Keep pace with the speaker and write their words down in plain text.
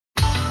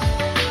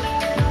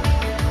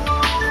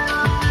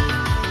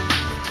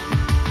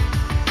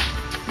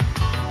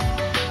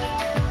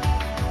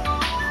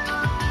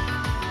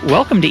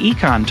Welcome to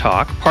Econ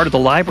Talk, part of the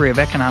Library of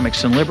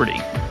Economics and Liberty.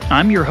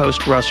 I'm your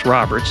host, Russ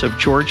Roberts of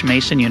George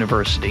Mason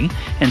University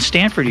and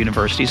Stanford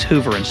University's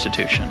Hoover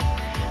Institution.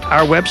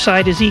 Our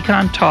website is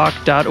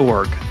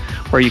econtalk.org,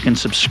 where you can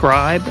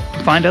subscribe,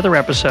 find other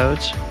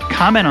episodes,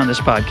 comment on this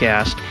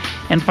podcast,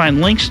 and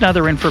find links and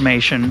other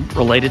information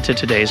related to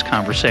today's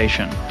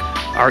conversation.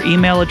 Our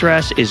email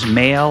address is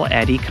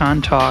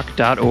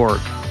mail@econtalk.org.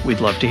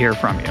 We'd love to hear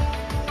from you.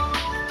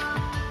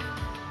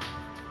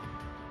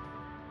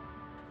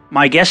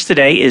 My guest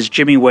today is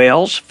Jimmy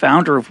Wales,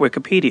 founder of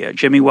Wikipedia.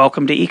 Jimmy,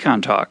 welcome to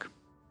Econ Talk.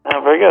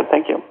 Very good,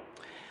 thank you.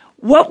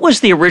 What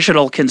was the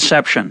original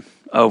conception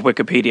of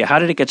Wikipedia? How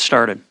did it get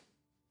started?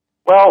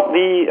 Well,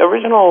 the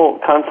original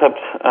concept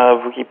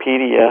of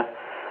Wikipedia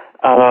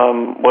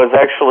was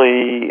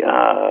actually,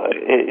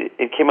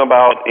 it came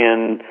about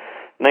in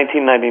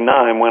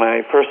 1999 when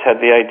I first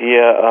had the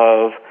idea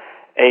of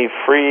a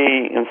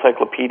free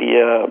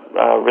encyclopedia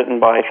written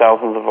by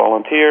thousands of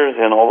volunteers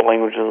in all the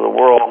languages of the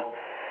world,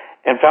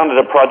 and founded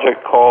a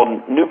project called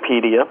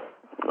Nupedia,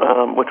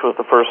 which was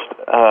the first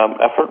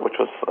effort, which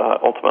was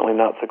ultimately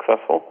not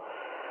successful.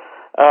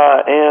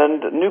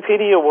 And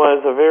Nupedia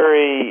was a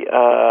very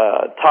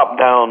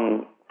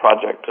top-down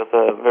project with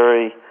a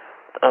very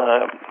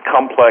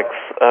complex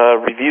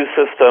review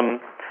system.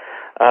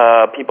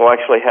 People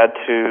actually had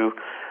to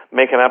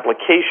make an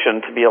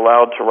application to be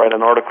allowed to write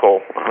an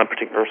article on a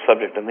particular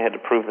subject, and they had to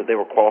prove that they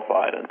were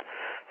qualified and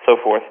so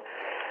forth.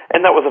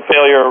 And that was a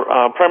failure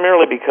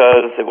primarily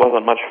because it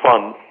wasn't much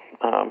fun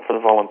for the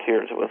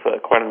volunteers. It was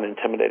quite an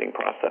intimidating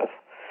process.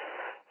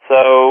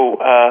 So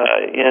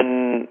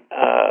in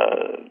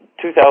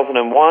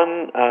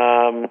 2001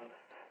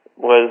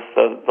 was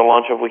the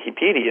launch of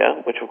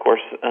Wikipedia, which of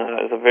course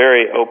is a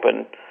very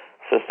open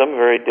system,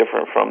 very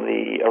different from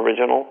the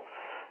original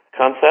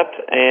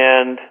concept.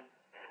 And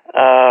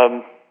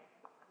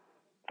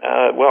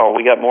well,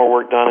 we got more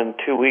work done in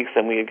 2 weeks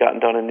than we had gotten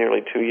done in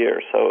nearly 2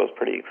 years, so it was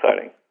pretty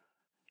exciting.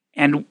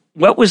 And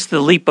what was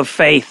the leap of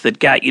faith that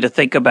got you to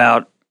think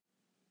about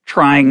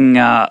trying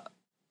a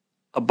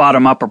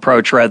bottom-up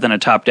approach rather than a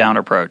top-down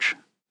approach?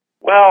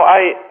 Well,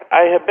 I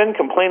have been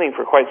complaining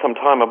for quite some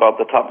time about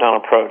the top-down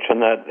approach,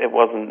 and that it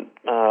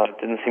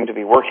didn't seem to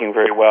be working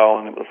very well,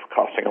 and it was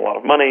costing a lot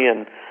of money,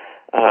 and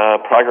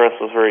progress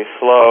was very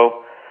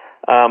slow.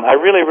 I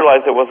really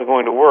realized it wasn't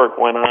going to work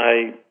when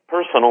I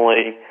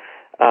personally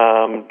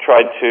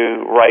tried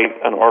to write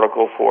an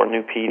article for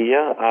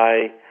Nupedia.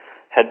 I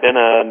had been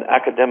an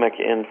academic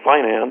in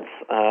finance,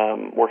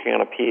 working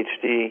on a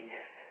PhD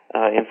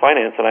in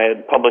finance, and I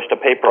had published a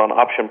paper on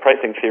option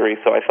pricing theory,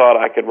 so I thought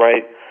I could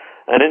write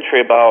an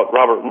entry about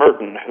Robert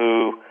Merton,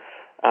 who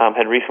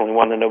had recently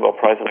won the Nobel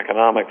Prize in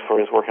Economics for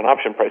his work in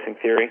option pricing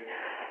theory,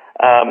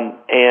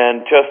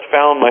 and just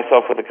found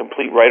myself with a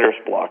complete writer's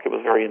block. It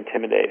was very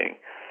intimidating.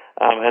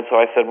 And so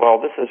I said, well,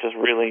 this is just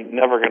really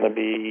never going to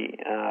be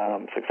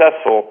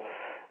successful,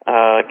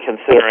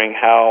 considering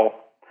how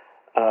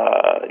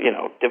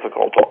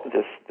difficult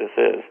this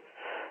is.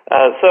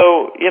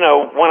 So,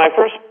 when I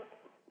first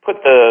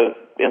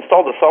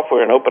installed the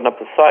software and opened up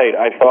the site,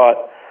 I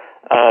thought,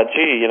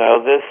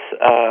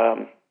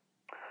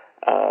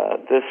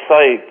 this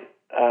site,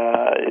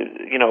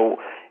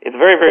 it's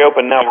very, very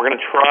open now. We're going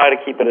to try to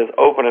keep it as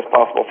open as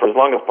possible for as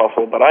long as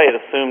possible, but I had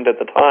assumed at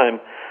the time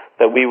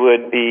that we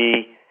would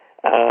be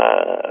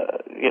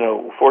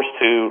forced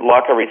to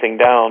lock everything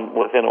down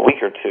within a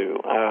week or two.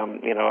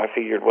 I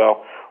figured,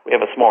 well, we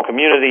have a small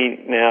community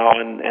now,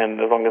 and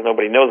as long as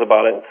nobody knows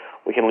about it,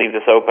 we can leave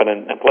this open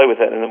and play with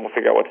it, and then we'll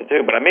figure out what to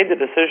do. But I made the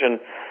decision,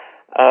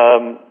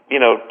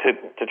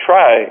 to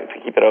try to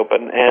keep it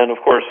open, and of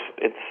course,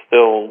 it's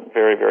still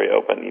very, very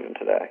open even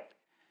today.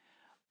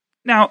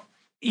 Now,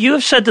 you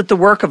have said that the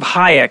work of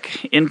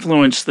Hayek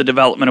influenced the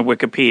development of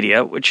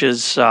Wikipedia, which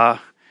is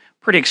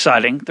pretty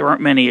exciting. There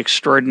aren't many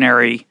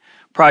extraordinary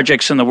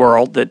projects in the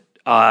world that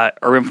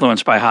are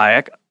influenced by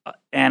Hayek,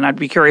 and I'd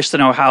be curious to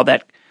know how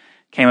that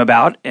came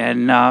about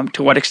and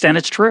to what extent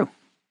it's true.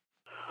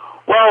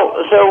 Well,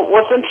 so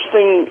what's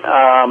interesting,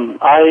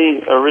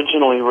 I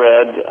originally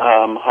read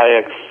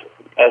Hayek's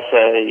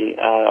essay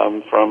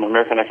from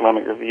American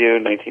Economic Review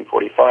in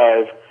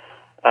 1945,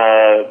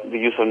 The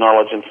Use of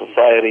Knowledge in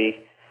Society,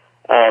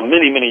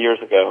 many, many years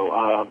ago,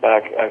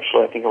 back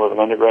actually, I think I was an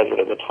undergraduate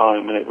at the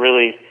time, and it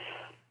really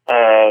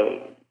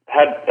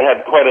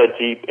had quite a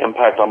deep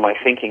impact on my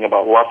thinking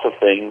about lots of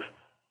things.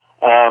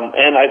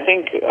 And I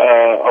think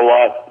a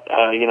lot,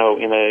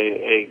 in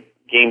a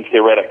game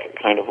theoretic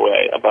kind of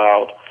way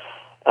about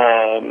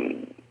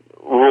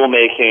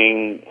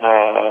rulemaking,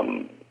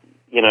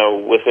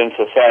 within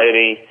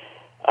society,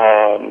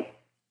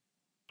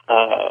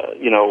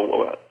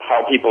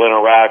 how people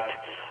interact.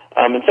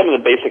 And some of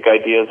the basic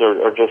ideas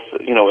are just,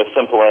 as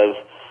simple as,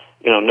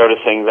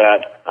 noticing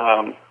that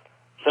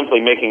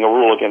simply making a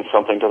rule against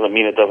something doesn't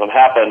mean it doesn't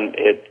happen.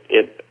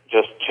 It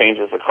just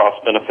changes the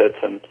cost benefits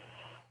and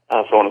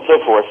so on and so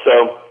forth.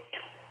 So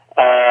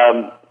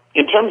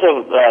in terms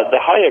of the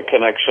Hayek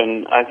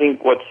connection, I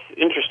think what's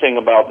interesting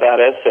about that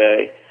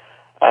essay,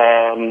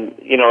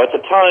 at the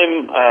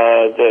time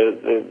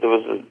there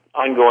was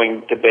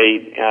ongoing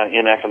debate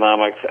in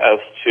economics as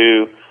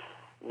to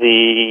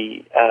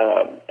the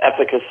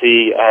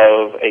efficacy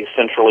of a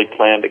centrally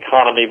planned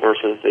economy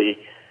versus the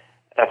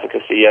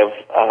efficacy of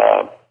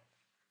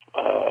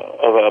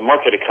a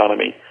market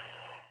economy.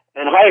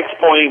 And Hayek's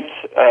point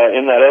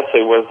in that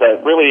essay was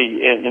that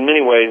really, in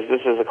many ways,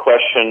 this is a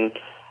question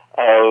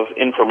of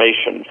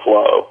information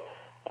flow.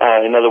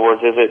 In other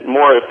words, is it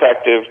more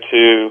effective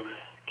to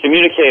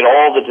communicate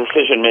all the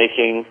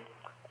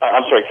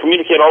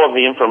communicate all of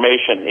the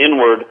information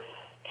inward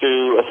to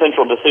a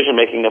central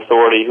decision-making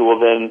authority who will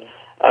then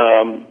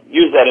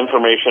use that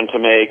information to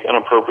make an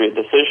appropriate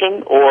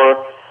decision,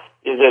 or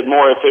is it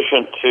more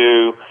efficient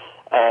to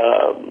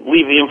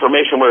leave the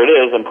information where it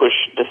is and push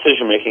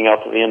decision-making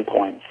out to the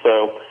endpoint?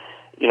 So,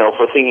 if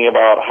we're thinking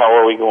about how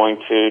are we going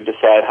to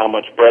decide how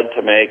much bread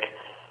to make,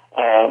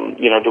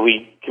 do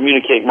we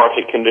communicate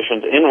market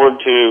conditions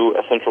inward to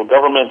a central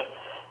government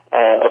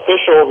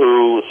official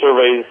who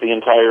surveys the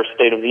entire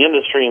state of the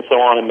industry and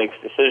so on and makes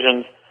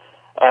decisions,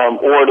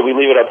 or do we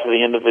leave it up to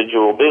the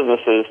individual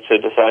businesses to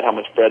decide how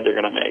much bread they're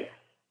going to make?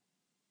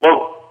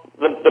 Well,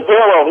 the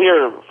parallel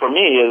here for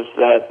me is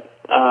that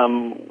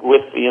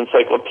with the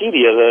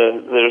encyclopedia,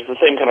 there's the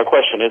same kind of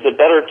question. Is it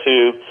better to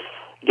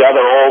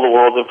gather all the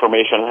world's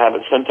information and have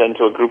it sent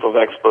into a group of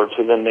experts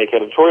who then make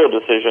editorial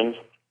decisions,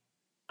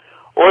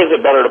 or is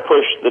it better to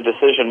push the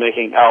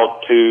decision-making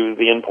out to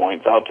the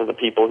endpoints, out to the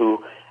people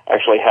who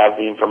actually have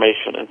the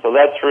information? And so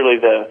that's really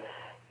the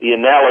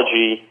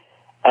analogy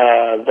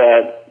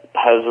that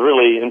has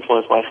really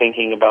influenced my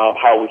thinking about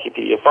how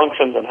Wikipedia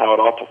functions and how it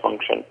ought to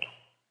function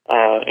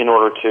in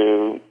order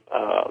to,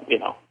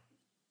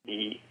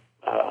 be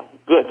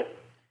good.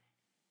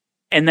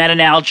 And that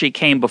analogy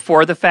came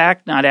before the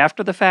fact, not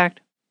after the fact?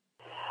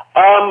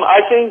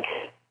 I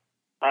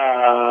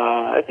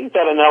think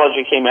that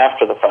analogy came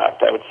after the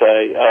fact, I would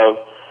say,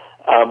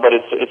 but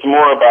it's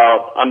more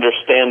about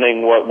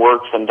understanding what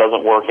works and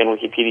doesn't work in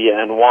Wikipedia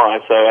and why.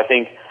 So I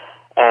think,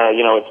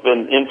 it's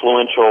been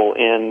influential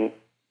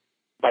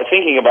by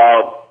thinking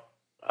about,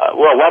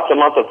 lots and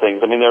lots of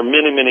things. I mean, there are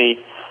many, many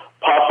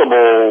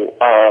possible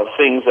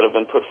things that have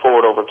been put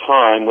forward over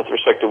time with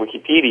respect to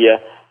Wikipedia,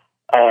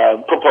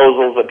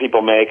 proposals that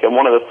people make. And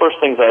one of the first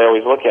things I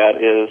always look at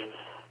is,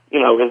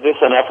 is this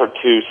an effort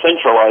to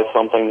centralize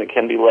something that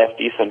can be left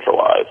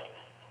decentralized?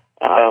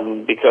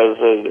 Because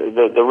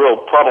the real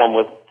problem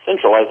with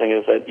centralizing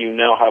is that you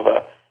now have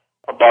a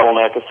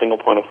bottleneck, a single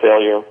point of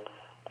failure,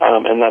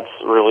 and that's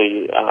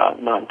really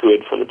not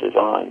good for the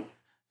design.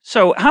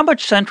 So how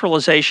much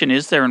centralization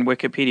is there in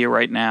Wikipedia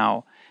right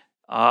now?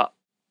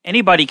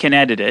 Anybody can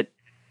edit it,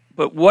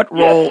 but what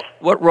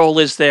role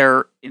is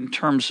there in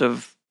terms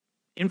of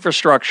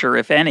infrastructure,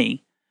 if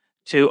any,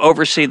 to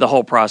oversee the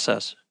whole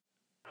process?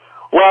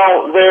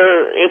 Well,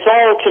 it's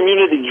all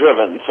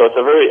community-driven, so it's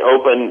a very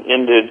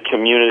open-ended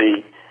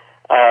community.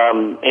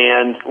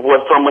 And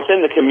from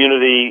within the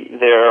community,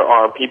 there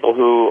are people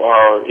who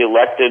are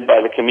elected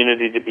by the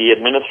community to be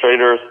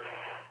administrators.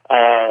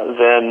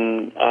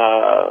 Then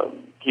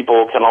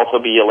people can also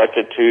be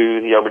elected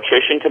to the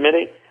arbitration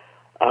committee.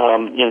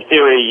 In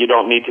theory, you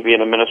don't need to be an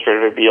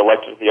administrator to be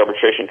elected to the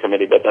arbitration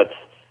committee, but that's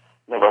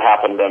never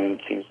happened, and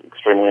it seems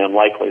extremely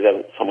unlikely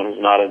that someone who's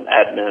not an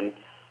admin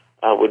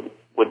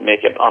would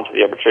make it onto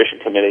the arbitration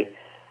committee.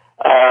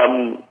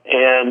 And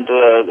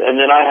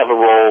then I have a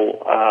role,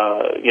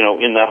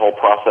 in that whole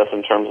process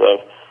in terms of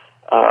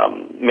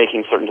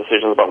making certain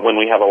decisions about when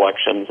we have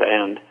elections,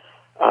 and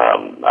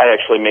I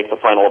actually make the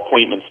final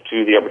appointments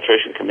to the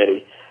arbitration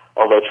committee,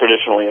 although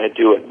traditionally I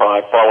do it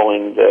by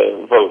following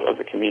the vote of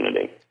the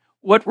community.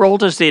 What role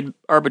does the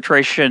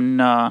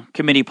arbitration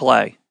committee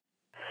play?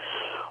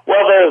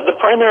 Well, the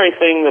primary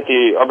thing that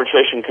the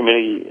arbitration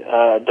committee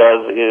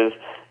does is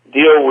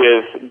deal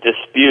with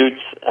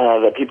disputes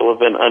that people have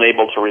been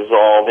unable to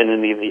resolve in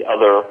any of the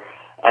other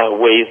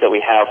ways that we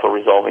have for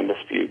resolving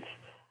disputes.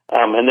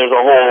 And there's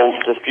a whole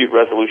dispute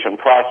resolution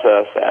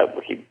process at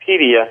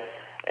Wikipedia,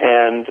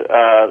 and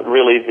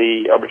really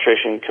the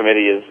arbitration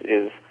committee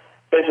is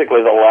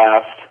basically the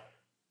last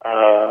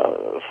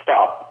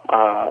stop,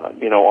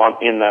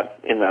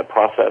 in that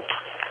process.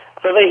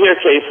 So they hear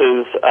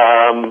cases.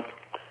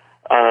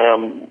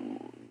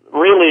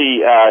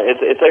 Really,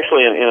 it's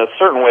actually in a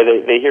certain way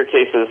they hear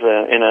cases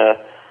in a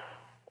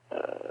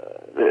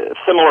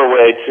similar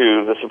way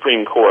to the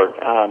Supreme Court.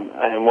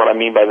 And what I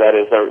mean by that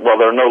is there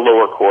are no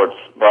lower courts,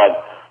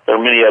 but there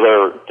are many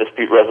other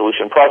dispute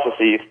resolution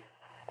processes.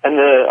 And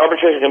the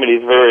arbitration committee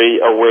is very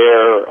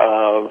aware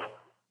of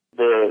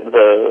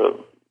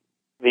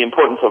the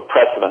importance of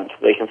precedent.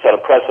 They can set a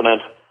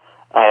precedent.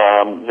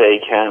 They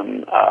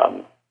can,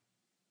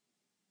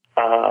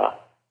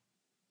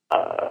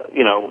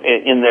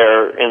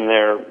 in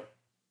their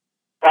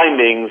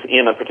findings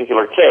in a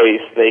particular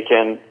case, they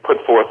can put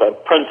forth a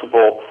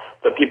principle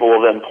that people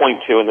will then point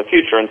to in the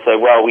future and say,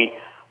 well, we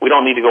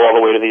don't need to go all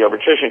the way to the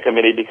arbitration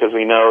committee because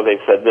we know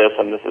they've said this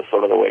and this is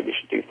sort of the way we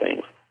should do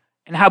things.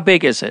 And how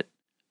big is it?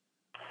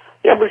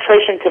 The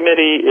arbitration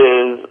committee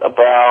is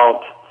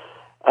about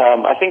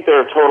I think there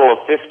are a total of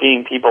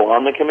 15 people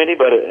on the committee,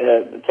 but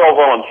it's all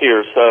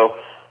volunteers, so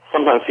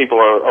sometimes people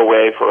are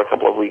away for a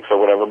couple of weeks or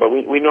whatever, but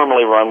we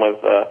normally run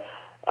with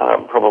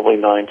probably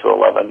 9 to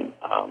 11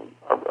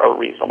 are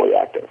reasonably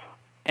active.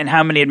 And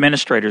how many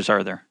administrators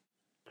are there?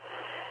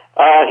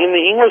 In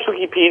the English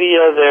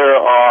Wikipedia, there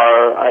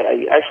are,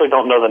 I actually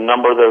don't know the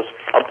number, there's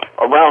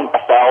around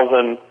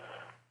 1,000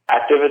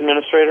 active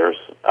administrators.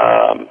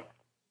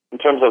 In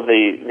terms of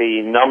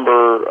the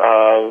number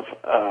of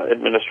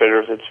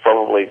administrators, it's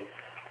probably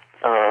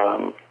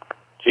 2,000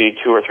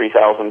 or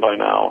 3,000 by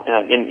now,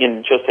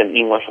 in just in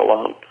English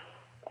alone.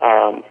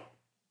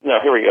 No,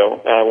 here we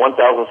go.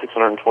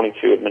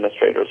 1,622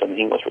 administrators in the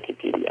English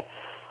Wikipedia.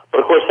 But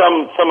of course,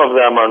 some of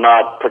them are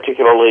not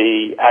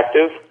particularly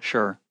active.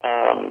 Sure.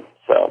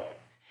 So,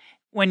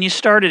 when you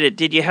started it,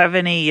 did you have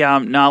any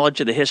knowledge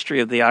of the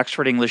history of the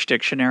Oxford English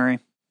Dictionary?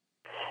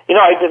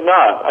 I did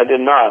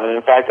not. And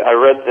in fact, I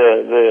read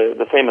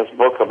the famous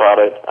book about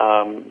it,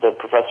 The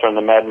Professor and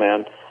the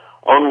Madman,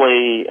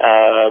 only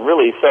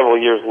really several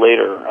years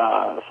later.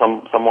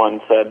 Someone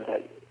said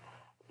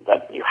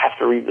that you have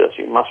to read this.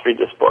 You must read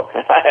this book.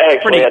 I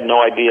actually had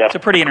no idea. It's a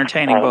pretty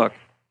entertaining book.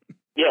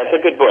 Yeah, it's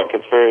a good book.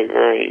 It's very,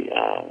 very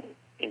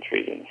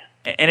intriguing.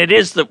 And it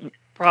is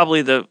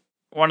probably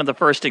one of the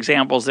first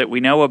examples that we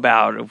know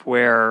about of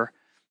where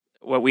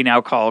what we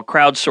now call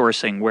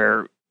crowdsourcing,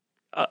 where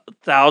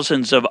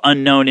thousands of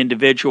unknown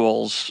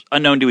individuals,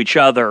 unknown to each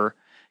other,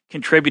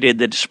 contributed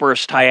the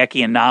dispersed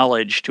Hayekian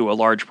knowledge to a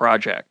large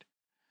project.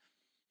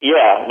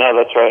 Yeah, no,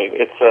 that's right.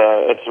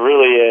 It's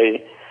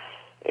really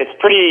it's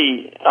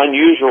pretty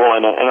unusual,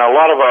 and a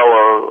lot of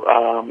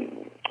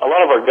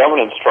our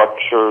governance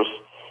structures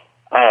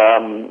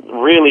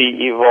really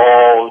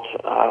evolved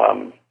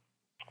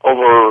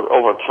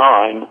over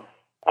time,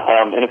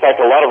 and in fact,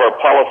 a lot of our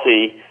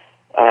policy.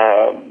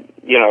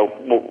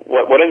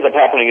 What ends up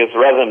happening is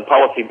rather than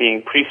policy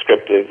being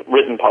prescriptive,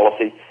 written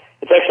policy,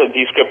 it's actually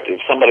descriptive.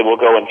 Somebody will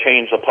go and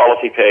change the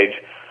policy page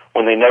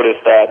when they notice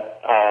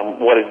that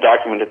what is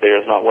documented there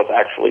is not what's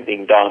actually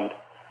being done,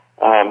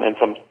 and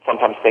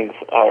sometimes things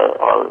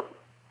are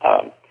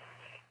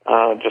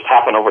just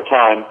happen over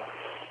time.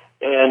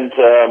 And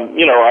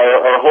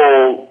our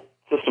whole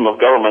system of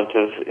government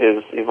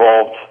is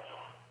evolved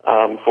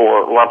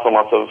for lots and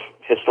lots of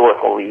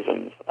historical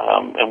reasons,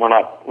 and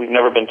we've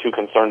never been too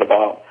concerned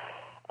about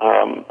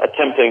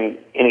attempting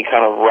any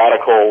kind of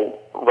radical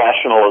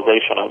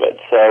rationalization of it.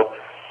 So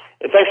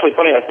it's actually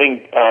funny. I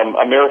think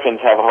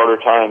Americans have a harder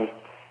time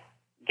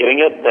getting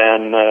it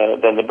than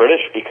the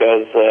British,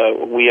 because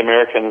we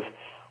Americans,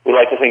 we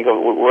like to think of,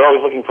 we're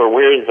always looking for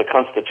where is the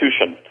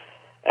Constitution,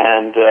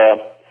 and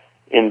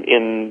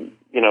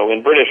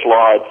in British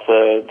law,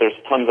 there's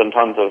tons and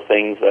tons of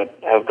things that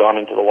have gone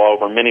into the law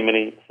over many,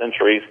 many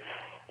centuries,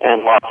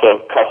 and lots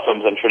of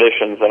customs and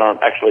traditions that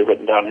aren't actually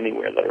written down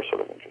anywhere that are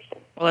sort of interesting.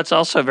 Well, that's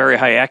also very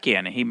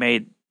Hayekian. He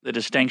made the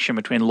distinction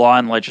between law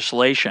and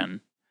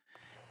legislation,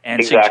 and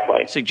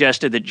exactly.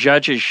 Suggested that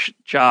judges'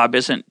 job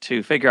isn't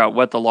to figure out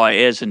what the law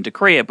is and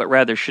decree it, but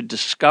rather should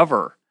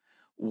discover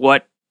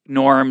what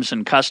norms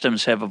and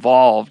customs have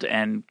evolved,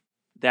 and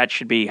that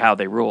should be how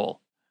they rule.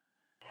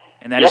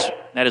 And that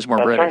is more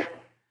British.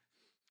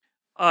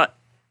 Right.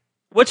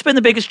 What's been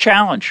the biggest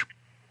challenge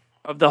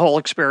of the whole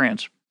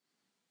experience?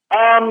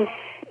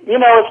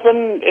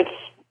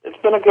 It's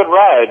been a good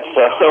ride,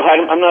 so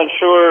I'm not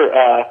sure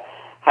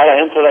how to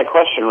answer that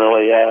question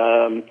really.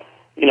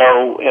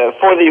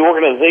 For the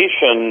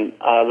organization,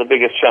 the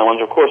biggest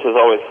challenge, of course, is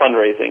always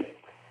fundraising,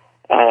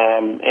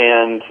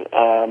 and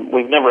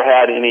we've never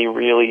had any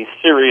really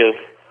serious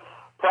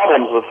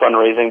problems with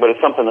fundraising, but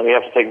it's something that we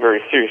have to take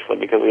very seriously,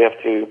 because we have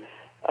to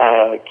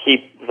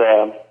keep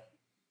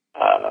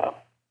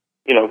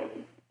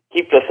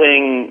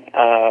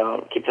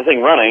the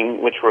thing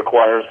running, which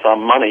requires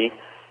some money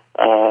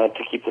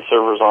to keep the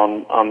servers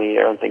on the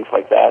air and things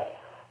like that.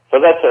 So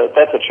that's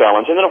a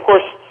challenge. And then, of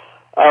course,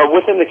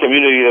 within the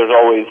community, there's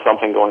always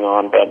something going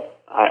on,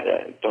 but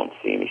I don't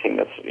see anything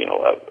that's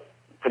a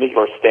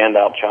particular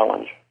standout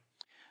challenge.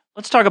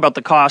 Let's talk about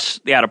the costs,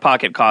 the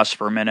out-of-pocket costs,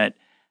 for a minute.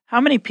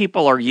 How many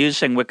people are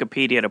using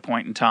Wikipedia at a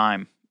point in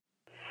time?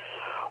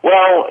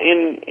 Well,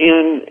 in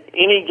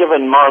any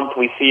given month,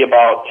 we see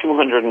about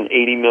 280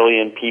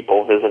 million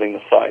people visiting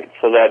the site.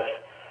 So that's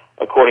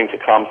according to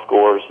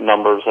ComScore's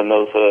numbers, and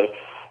those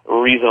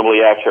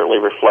reasonably accurately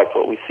reflect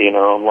what we see in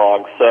our own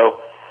logs.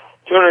 So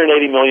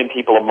 280 million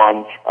people a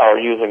month are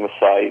using the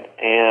site,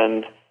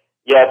 and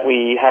yet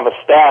we have a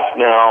staff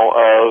now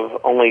of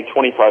only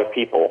 25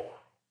 people,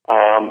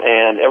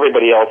 and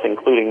everybody else,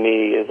 including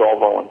me, is all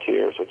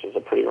volunteers, which is a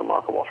pretty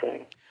remarkable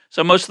thing.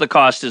 So most of the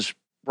cost is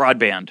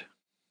broadband.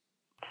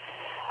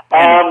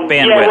 Bandwidth.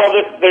 Yeah, well,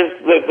 there's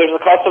the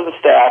cost of the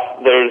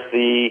staff, there's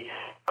the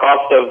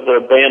cost of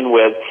the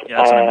bandwidth,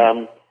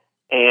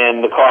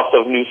 and the cost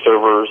of new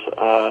servers,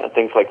 and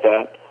things like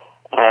that.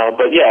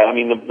 But yeah, I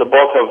mean, the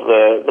bulk of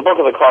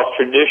the costs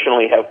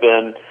traditionally have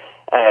been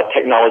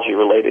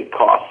technology-related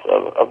costs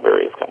of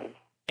various kinds.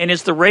 And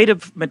is the rate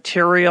of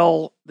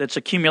material that's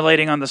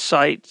accumulating on the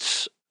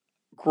sites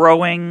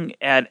growing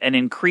at an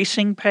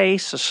increasing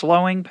pace, a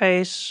slowing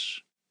pace?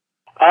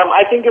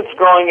 I think it's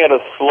growing at a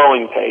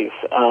slowing pace,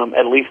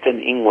 at least in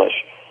English.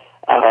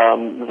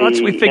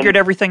 We figured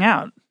everything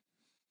out.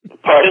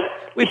 Pardon?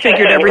 We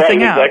figured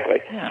everything out. Exactly.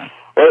 Yeah.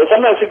 Well,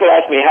 sometimes people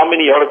ask me, how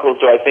many articles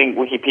do I think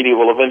Wikipedia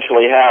will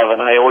eventually have?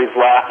 And I always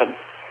laugh and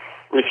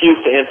refuse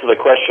to answer the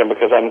question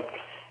because I'm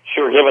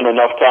sure given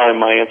enough time,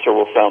 my answer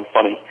will sound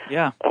funny.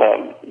 Yeah.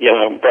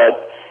 But,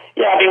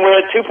 yeah, I mean, we're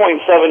at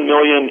 2.7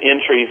 million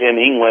entries in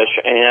English,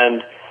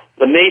 and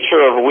the nature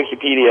of a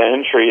Wikipedia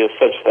entry is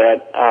such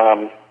that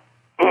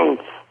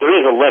there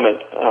is a limit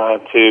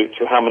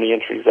to how many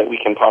entries that we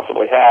can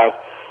possibly have.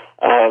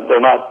 They're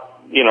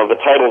not, the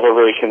titles are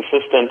very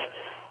consistent.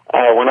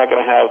 We're not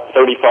going to have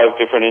 35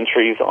 different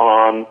entries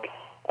on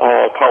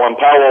Colin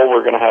Powell.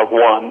 We're going to have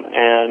one.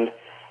 And,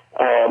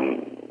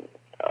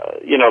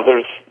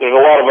 there's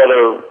a lot of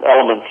other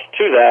elements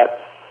to that.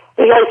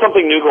 There's always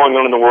something new going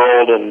on in the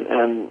world,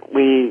 and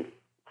we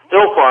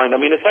still find,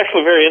 it's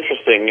actually very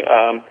interesting.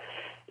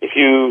 If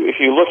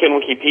you look in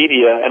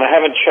Wikipedia, and I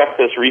haven't checked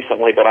this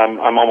recently, but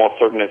I'm almost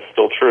certain it's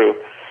still true,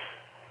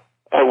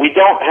 we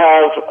don't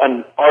have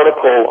an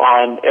article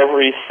on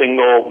every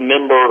single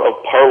member of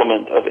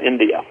Parliament of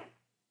India.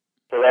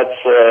 So that's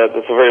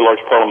a very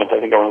large parliament. I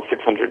think around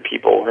 600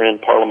 people are in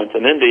Parliament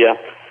in India.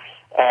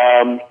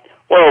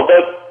 Well,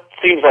 that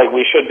seems like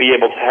we should be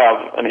able to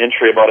have an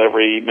entry about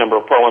every member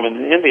of Parliament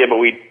in India, but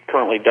we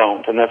currently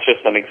don't, and that's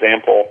just an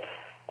example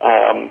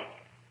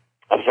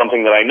of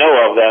something that I know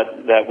of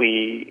that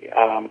we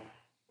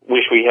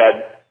wish we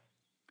had,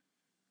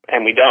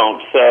 and we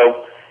don't.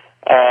 So,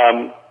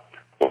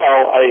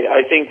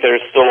 I think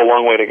there's still a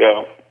long way to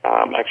go,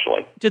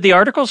 actually. Did the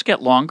articles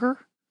get longer?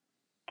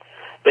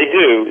 They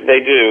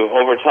do.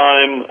 Over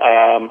time,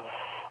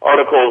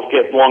 articles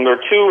get longer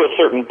to a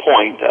certain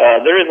point.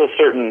 There is a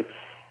certain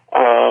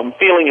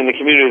feeling in the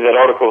community that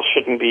articles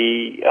shouldn't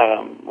be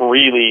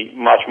really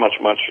much,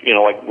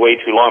 like way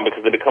too long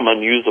because they become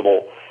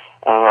unusable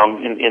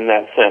in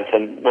that sense.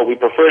 And what we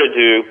prefer to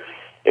do,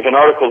 if an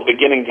article is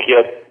beginning to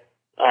get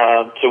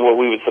to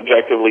what we would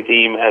subjectively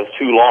deem as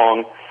too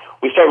long,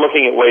 we start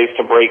looking at ways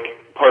to break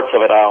parts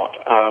of it out.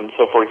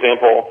 So, for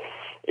example,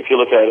 if you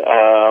look at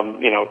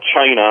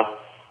China,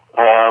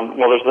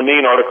 there's the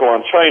main article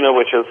on China,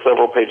 which is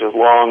several pages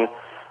long.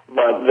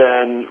 But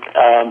then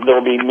there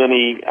will be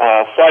many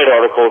side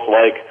articles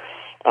like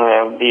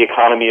the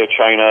economy of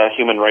China,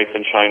 human rights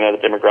in China,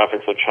 the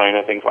demographics of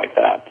China, things like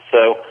that.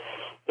 So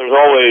there's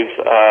always,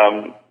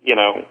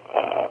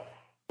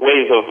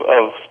 ways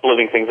of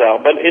splitting things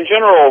out. But in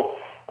general,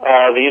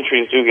 the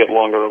entries do get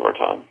longer over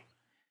time.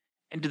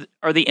 And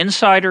are the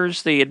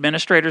insiders, the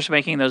administrators,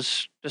 making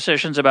those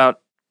decisions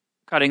about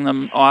cutting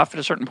them off at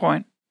a certain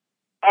point?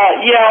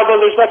 Yeah, although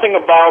there's nothing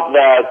about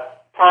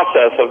that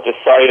process of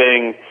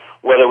deciding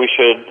whether we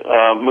should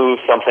move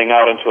something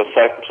out into a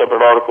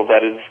separate article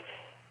that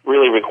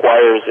really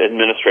requires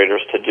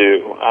administrators to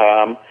do.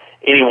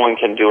 Anyone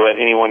can do it.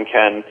 Anyone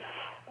can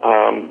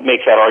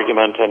make that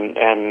argument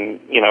and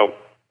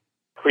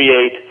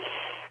create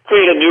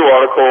a new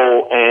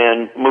article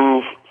and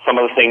move some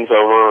of the things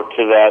over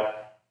to that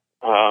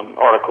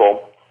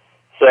article.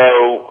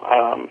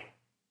 So,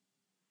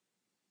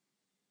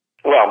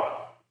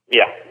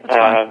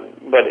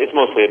 but it's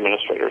mostly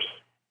administrators.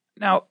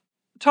 Now,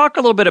 talk a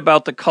little bit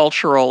about the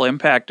cultural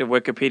impact of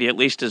Wikipedia, at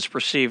least as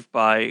perceived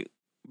by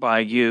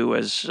you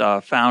as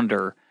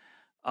founder.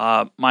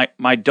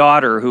 My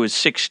daughter, who is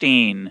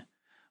 16,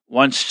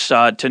 wants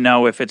to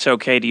know if it's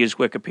okay to use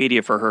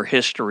Wikipedia for her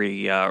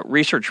history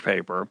research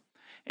paper,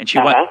 and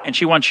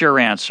she wants your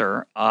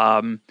answer.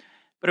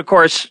 But of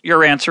course,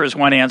 your answer is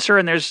one answer,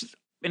 and there's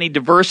many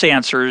diverse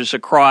answers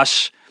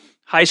across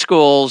high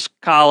schools,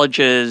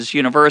 colleges,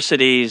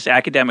 universities,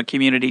 academic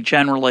community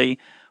generally.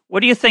 What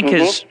do you think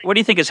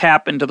has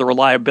happened to the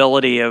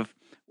reliability of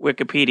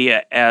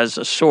Wikipedia as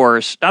a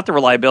source? Not the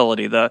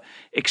reliability, the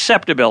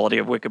acceptability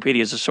of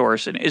Wikipedia as a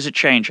source, and is it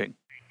changing?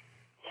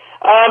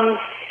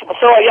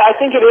 I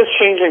think it is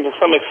changing to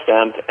some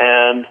extent,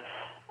 and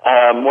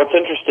what's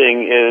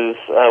interesting is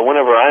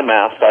whenever I'm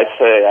asked, I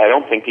say I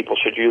don't think people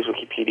should use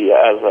Wikipedia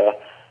as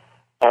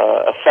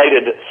a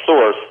cited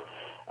source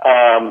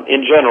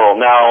in general.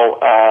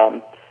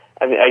 Now,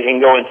 I can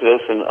go into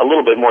this in a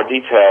little bit more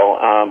detail.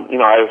 I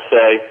would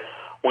say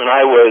when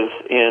I was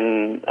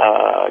in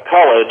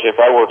college, if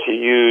I were to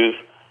use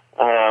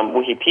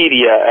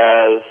Wikipedia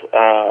as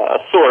a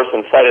source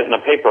and cite it in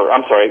a paper,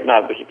 I'm sorry,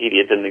 not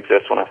Wikipedia, didn't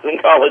exist when I was in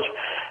college,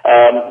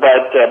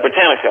 but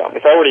Britannica.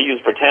 If I were to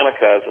use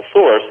Britannica as a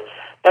source,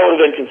 that would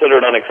have been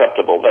considered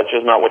unacceptable. That's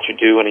just not what you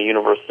do in a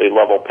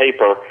university-level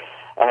paper.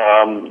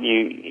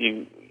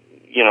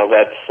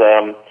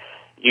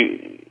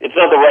 It's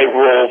not the right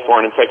role for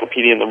an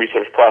encyclopedia in the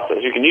research process.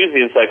 You can use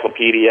the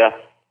encyclopedia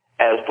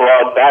as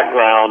broad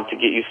background to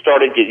get you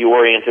started, get you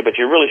oriented, but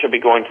you really should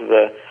be going to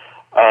the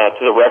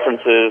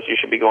references. You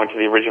should be going to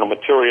the original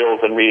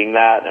materials and reading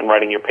that and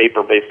writing your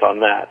paper based on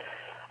that.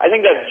 I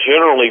think that's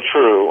generally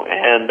true,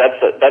 and that's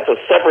a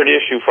separate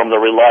issue from the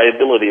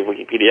reliability of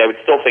Wikipedia. I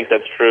would still think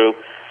that's true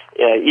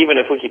even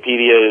if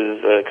Wikipedia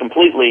is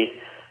completely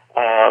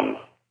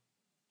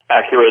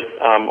accurate,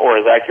 or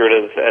as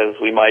accurate as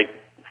we might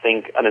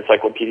think an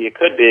encyclopedia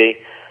could be,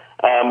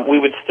 we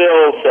would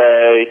still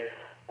say,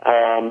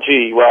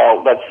 gee,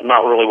 well, that's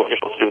not really what you're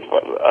supposed to do with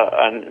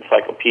an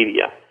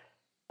encyclopedia.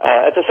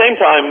 At the same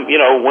time,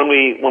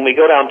 when we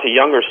go down to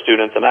younger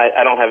students, and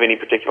I don't have any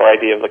particular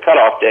idea of the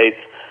cutoff dates,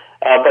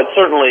 but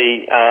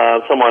certainly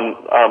someone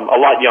a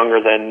lot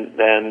younger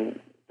than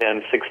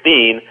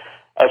 16,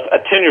 a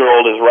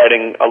 10-year-old is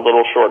writing a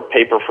little short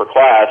paper for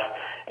class,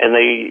 and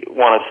they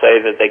want to say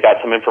that they got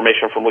some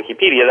information from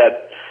Wikipedia.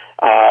 That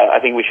I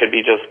think we should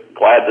be just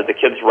glad that the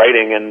kid's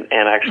writing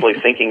and actually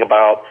thinking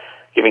about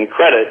giving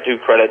due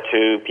credit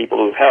to people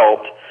who've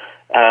helped,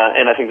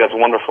 and I think that's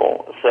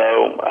wonderful.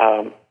 So,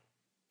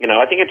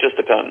 I think it just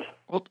depends.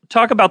 Well,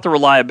 talk about the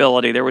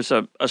reliability. There was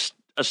a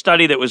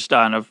study that was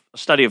done, a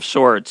study of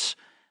sorts,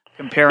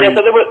 comparing. Yeah,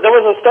 so there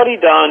was a study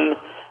done,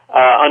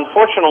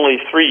 unfortunately,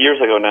 3 years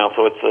ago now,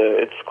 so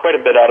it's quite a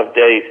bit out of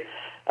date,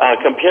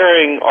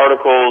 comparing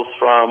articles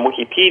from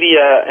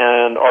Wikipedia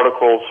and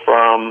articles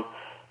from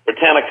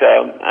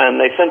Britannica,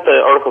 and they sent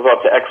the articles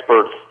out to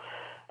experts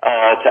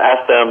to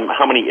ask them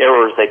how many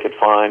errors they could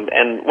find.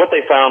 And what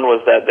they found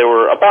was that there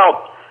were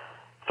about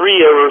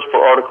 3 errors per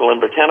article in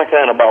Britannica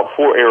and about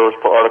 4 errors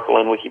per article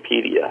in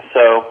Wikipedia.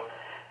 So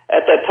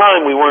at that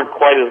time, we weren't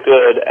quite as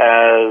good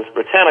as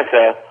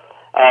Britannica,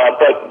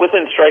 but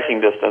within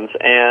striking distance.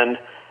 And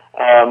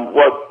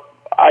what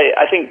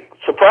I think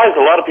surprised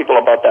a lot of people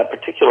about that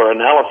particular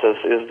analysis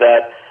is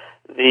that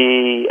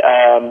the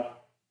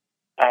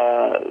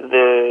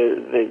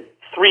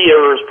 3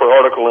 errors per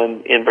article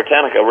in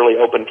Britannica really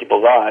opened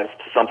people's eyes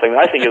to something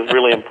that I think is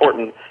really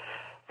important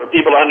for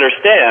people to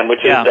understand,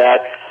 which is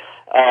that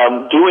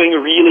doing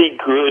really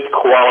good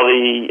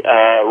quality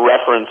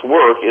reference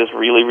work is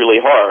really, really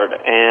hard.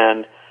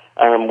 And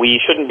we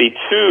shouldn't be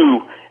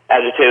too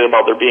agitated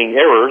about there being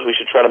errors. We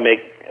should try to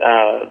make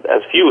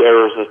as few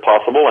errors as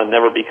possible and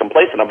never be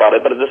complacent about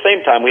it. But at the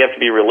same time, we have to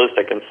be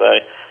realistic and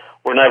say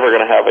we're never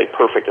going to have a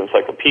perfect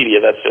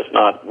encyclopedia. That's just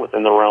not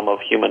within the realm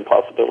of human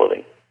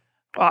possibility.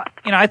 Well,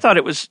 I thought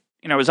it was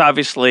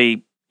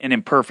obviously an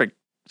imperfect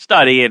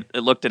study. It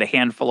looked at a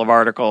handful of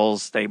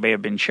articles. They may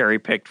have been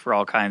cherry-picked for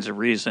all kinds of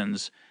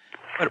reasons.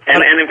 But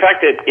and in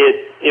fact,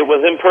 it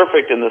was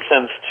imperfect in the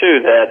sense,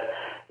 too, that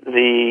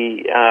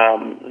the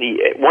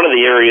one of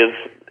the areas,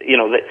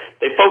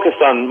 they focused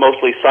on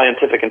mostly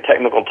scientific and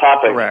technical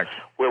topics. Correct.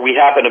 Where we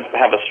happen to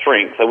have a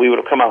strength. So we would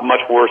have come out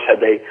much worse had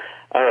they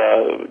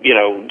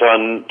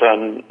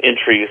done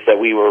entries that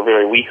we were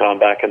very weak on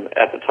back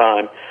at the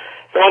time.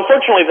 So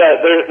unfortunately,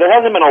 there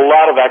hasn't been a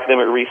lot of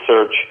academic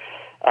research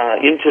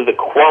into the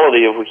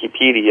quality of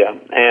Wikipedia,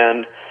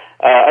 and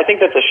I think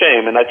that's a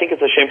shame, and I think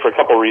it's a shame for a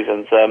couple of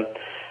reasons.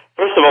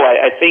 First of all,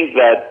 I think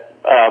that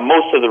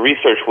most of the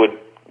research would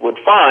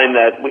find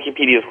that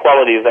Wikipedia's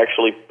quality is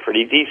actually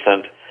pretty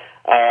decent,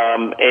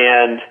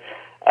 and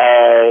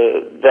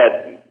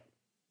that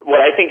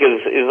what I think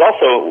is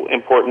also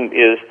important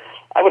is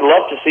I would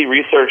love to see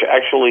research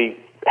actually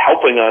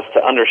helping us to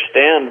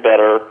understand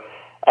better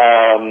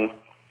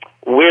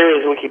where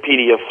is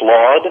Wikipedia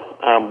flawed,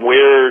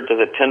 where does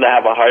it tend to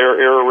have a higher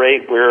error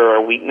rate, where are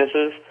our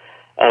weaknesses,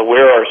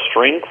 where are our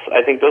strengths.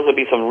 I think those would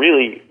be some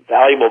really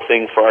valuable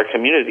things for our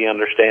community to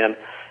understand.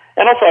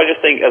 And also I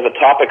just think as a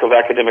topic of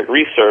academic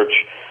research,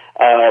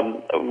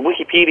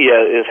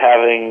 Wikipedia is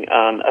having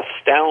an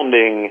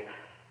astounding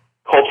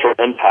cultural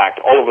impact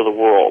all over the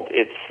world.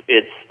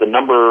 It's the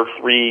number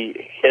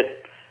 3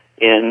 hit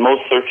in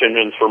most search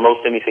engines for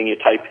most anything you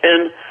type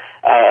in.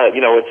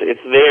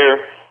 It's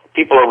there.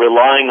 People are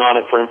relying on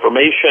it for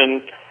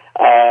information.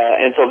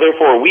 And so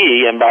therefore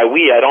we, and by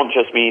we I don't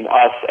just mean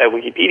us at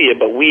Wikipedia,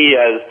 but we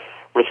as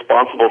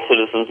responsible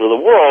citizens of the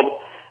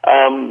world,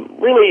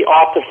 really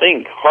ought to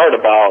think hard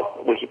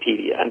about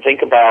Wikipedia and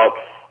think about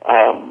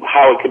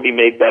how it could be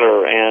made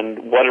better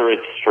and what are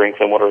its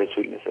strengths and what are its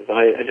weaknesses. And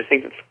I just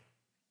think it's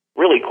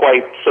really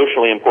quite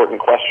socially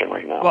important question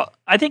right now. Well,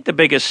 I think the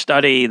biggest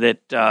study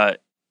that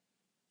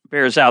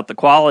bears out the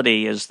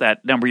quality is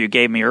that number you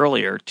gave me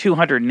earlier,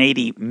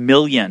 280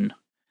 million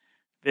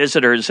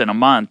visitors in a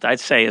month. I'd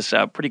say is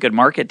a pretty good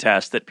market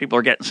test that people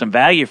are getting some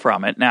value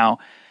from it. Now,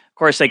 of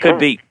course, they could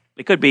be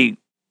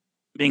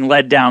being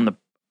led down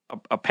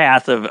a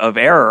path of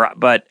error,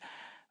 but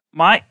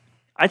I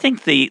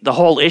think the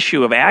whole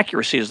issue of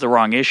accuracy is the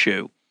wrong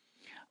issue.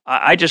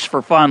 I just,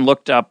 for fun,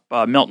 looked up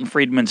Milton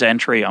Friedman's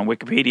entry on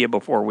Wikipedia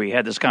before we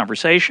had this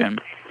conversation,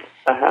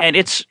 and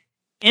it's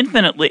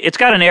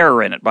got an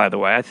error in it, by the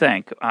way, I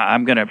think.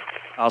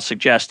 I'll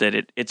suggest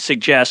it. It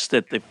suggests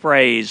that the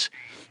phrase,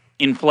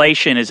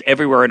 inflation is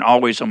everywhere and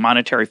always a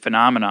monetary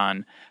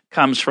phenomenon,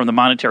 comes from the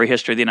monetary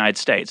history of the United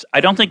States.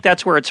 I don't think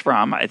that's where it's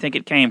from. I think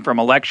it came from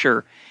a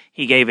lecture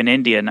he gave in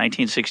India in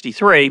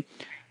 1963.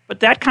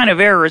 But that kind of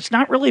error is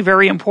not really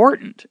very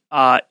important.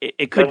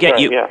 It could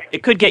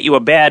get you a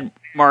bad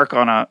mark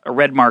on a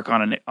red mark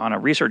on a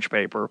research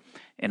paper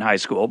in high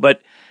school.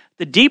 But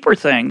the deeper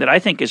thing that I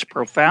think is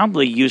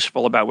profoundly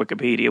useful about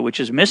Wikipedia, which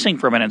is missing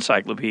from an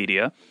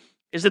encyclopedia,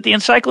 is that the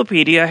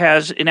encyclopedia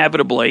has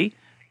inevitably,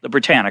 the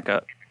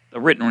Britannica, the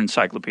written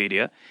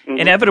encyclopedia,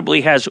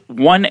 inevitably has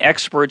one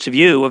expert's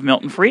view of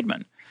Milton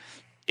Friedman.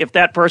 If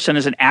that person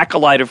is an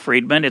acolyte of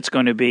Friedman, it's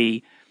going to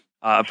be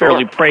a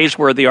fairly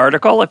praiseworthy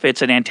article. If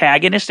it's an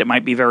antagonist, it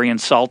might be very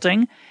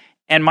insulting.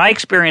 And my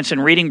experience in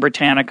reading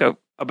Britannica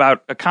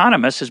about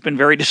economists has been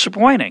very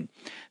disappointing.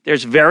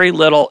 There's very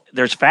little,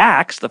 there's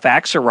facts. The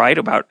facts are right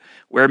about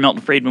where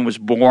Milton Friedman was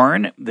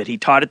born, that he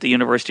taught at the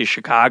University of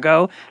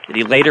Chicago, that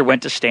he later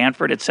went to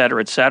Stanford, et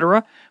cetera, et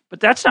cetera. But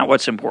that's not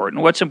what's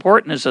important. What's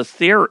important is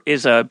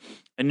a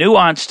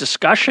nuanced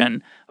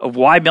discussion of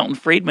why Milton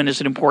Friedman is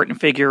an important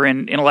figure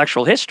in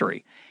intellectual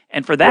history.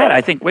 And for that,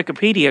 I think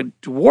Wikipedia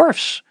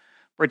dwarfs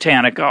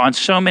Britannica on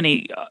so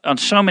many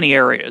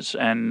areas.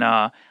 And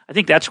I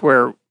think that's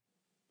where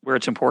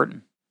it's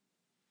important.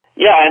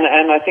 Yeah,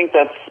 and I think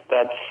that's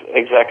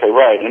exactly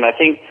right. And I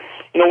think,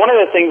 one of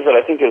the things that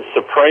I think is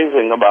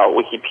surprising about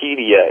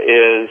Wikipedia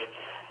is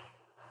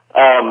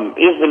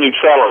the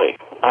neutrality.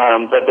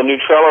 That the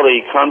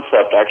neutrality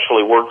concept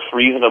actually works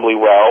reasonably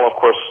well. Of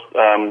course,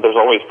 there's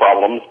always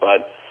problems,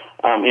 but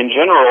in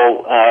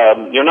general,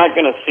 you're not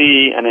going to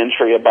see an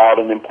entry about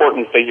an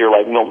important figure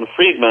like Milton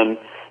Friedman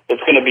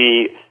that's going to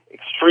be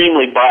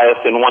extremely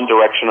biased in one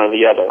direction or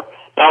the other.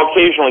 Now,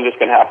 occasionally this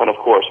can happen, of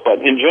course,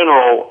 but in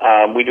general,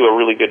 we do a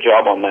really good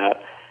job on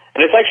that.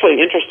 And it's actually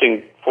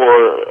interesting for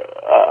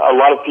a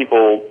lot of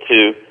people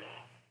to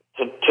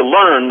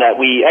learn that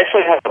we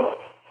actually have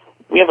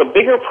a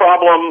bigger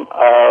problem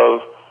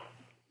of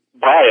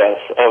bias,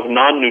 of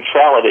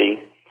non-neutrality,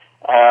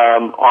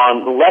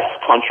 on less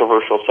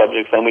controversial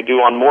subjects than we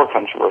do on more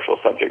controversial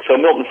subjects. So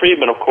Milton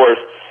Friedman, of course,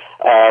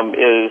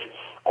 is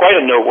quite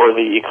a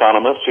noteworthy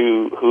economist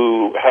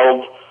who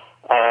held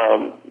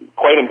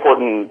quite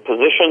important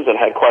positions and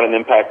had quite an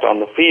impact on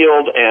the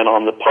field and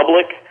on the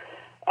public,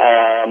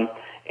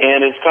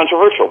 and is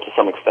controversial to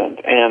some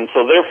extent. And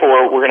so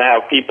therefore, we're going to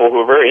have people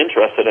who are very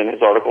interested in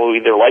his article who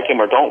either like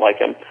him or don't like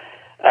him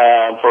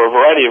for a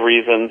variety of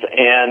reasons,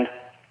 and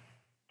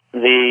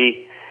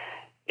the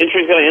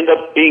entry is going to end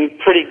up being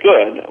pretty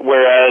good,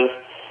 whereas,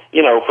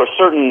 for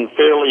certain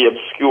fairly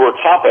obscure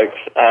topics,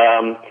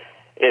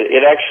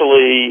 it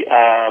actually,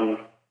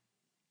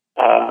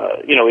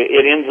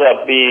 it ends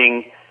up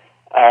being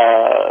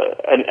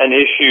an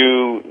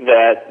issue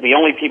that the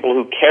only people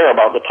who care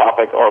about the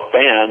topic are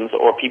fans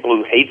or people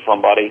who hate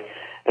somebody,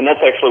 and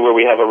that's actually where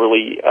we have a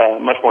really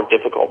much more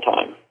difficult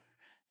time.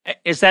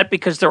 Is that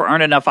because there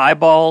aren't enough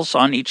eyeballs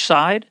on each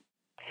side?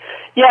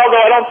 Yeah,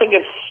 although I don't think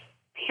it's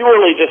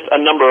purely just a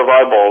number of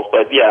eyeballs,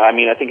 but yeah, I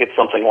think it's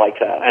something like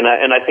that, and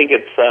I think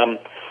it's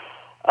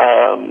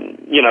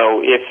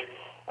if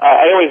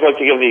I always like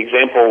to give the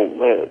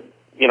example,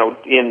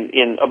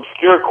 in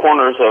obscure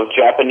corners of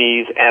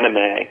Japanese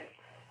anime,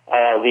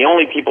 the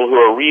only people who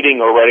are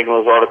reading or writing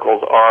those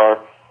articles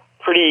are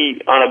pretty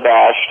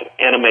unabashed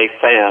anime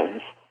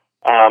fans,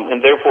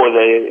 and therefore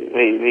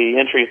the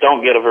entries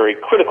don't get a very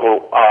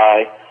critical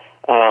eye,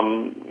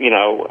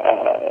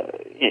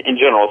 in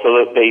general. So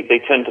that they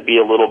tend to be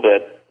a little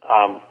bit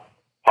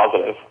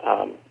positive,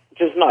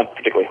 which is not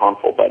particularly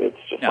harmful, but it's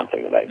just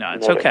something that I it's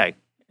noticed. Okay.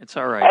 It's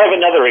all right. I have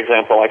another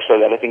example actually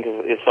that I think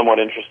is somewhat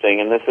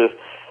interesting, and this is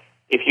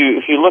if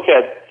you look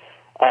at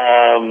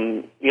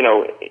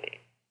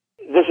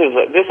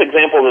this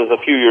example is a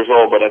few years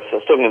old, but I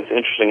still think it's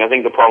interesting. I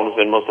think the problem has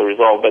been mostly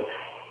resolved. But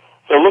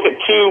so look at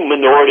two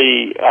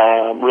minority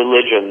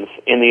religions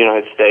in the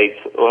United States,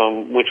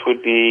 which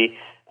would be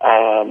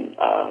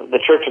the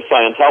Church of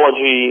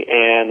Scientology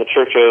and the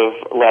Church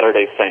of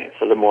Latter-day Saints,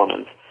 so the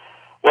Mormons.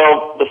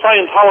 Well, the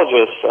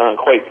Scientologists,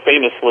 quite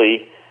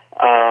famously,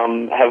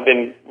 have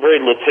been very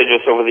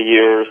litigious over the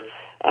years.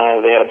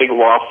 They had a big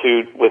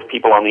lawsuit with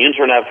people on the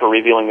internet for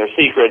revealing their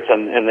secrets,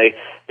 and they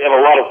have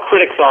a lot of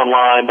critics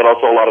online, but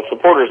also a lot of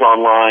supporters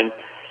online.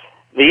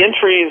 The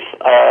entries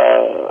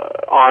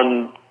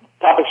on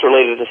topics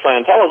related to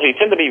Scientology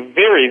tend to be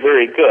very,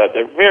 very good.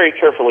 They're very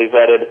carefully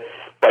vetted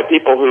by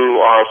people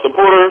who are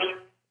supporters,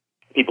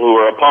 people who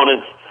are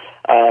opponents,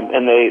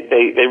 and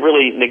they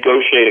really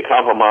negotiate a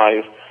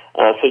compromise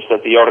such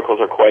that the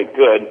articles are quite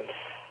good.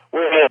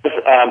 Whereas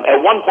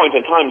at one point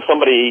in time,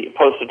 somebody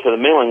posted to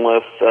the mailing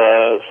list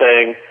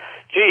saying,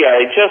 gee,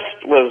 I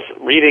just was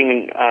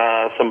reading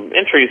some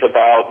entries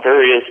about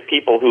various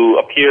people who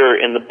appear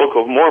in the Book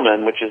of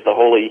Mormon, which is the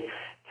holy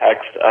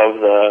text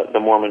of the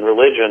Mormon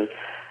religion,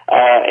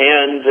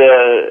 and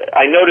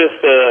I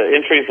noticed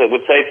entries that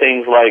would say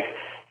things like,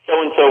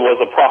 so-and-so was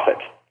a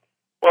prophet.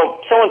 Well,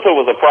 so-and-so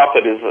was a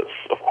prophet is,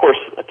 of course,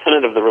 a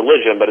tenet of the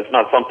religion, but it's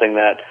not something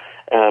that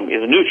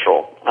is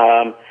neutral.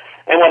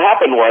 And what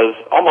happened was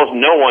almost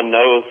no one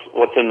knows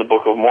what's in the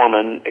Book of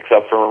Mormon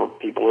except for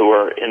people who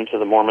are into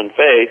the Mormon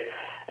faith.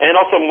 And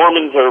also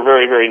Mormons are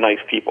very, very nice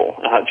people.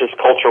 Just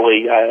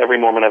culturally, every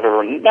Mormon I've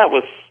ever met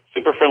was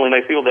super friendly,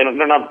 nice people. They're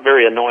not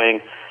very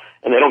annoying,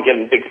 and they don't get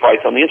in big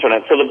fights on the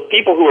internet. So the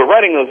people who were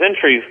writing those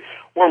entries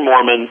were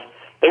Mormons.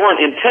 They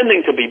weren't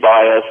intending to be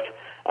biased.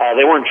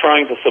 They weren't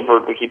trying to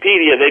subvert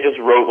Wikipedia. They just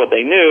wrote what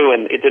they knew,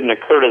 and it didn't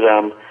occur to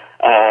them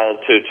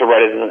to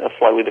write it in a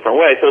slightly different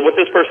way. So what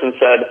this person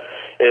said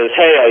is,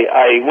 hey,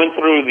 I went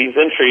through these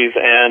entries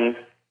and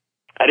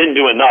I didn't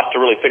do enough to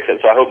really fix it,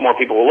 so I hope more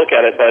people will look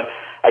at it, but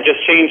I just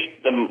changed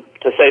them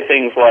to say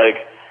things like,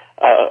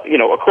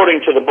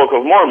 according to the Book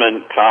of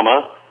Mormon,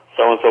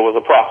 so-and-so was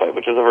a prophet,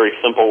 which is a very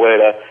simple way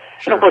to,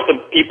 Sure. and of course the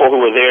people who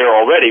were there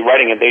already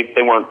writing it,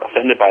 they weren't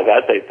offended by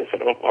that. They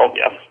said, oh,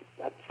 yes,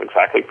 that's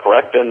exactly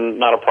correct and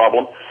not a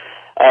problem.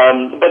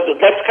 But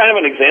that's kind of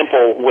an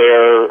example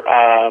where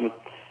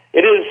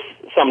it is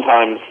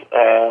sometimes,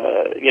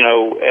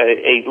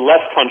 a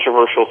less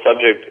controversial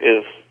subject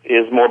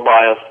is more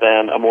biased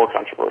than a more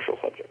controversial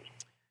subject.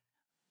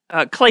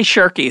 Clay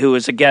Shirky, who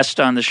was a guest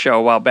on the show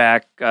a while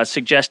back,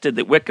 suggested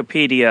that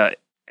Wikipedia,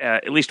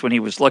 at least when he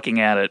was looking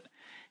at it,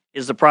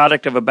 is the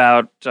product of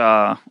about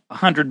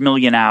 100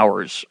 million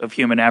hours of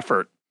human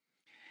effort,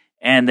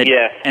 and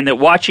that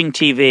watching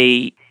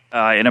TV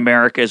in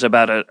America is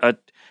about a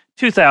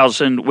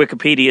 2,000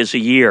 Wikipedias a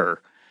year.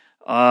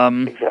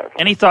 Exactly.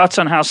 Any thoughts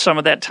on how some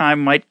of that time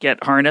might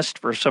get harnessed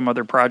for some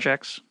other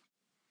projects?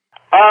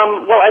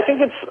 Well, I think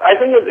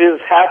it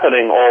is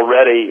happening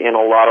already in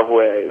a lot of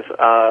ways.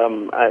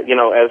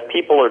 As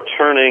people are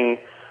turning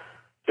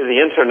to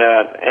the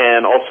internet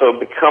and also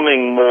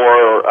becoming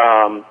more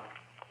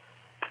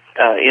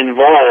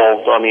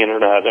involved on the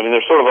internet. I mean,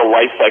 there's sort of a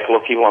life cycle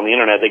of people on the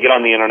internet. They get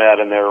on the internet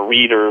and they're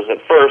readers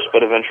at first,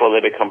 but eventually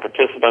they become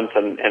participants,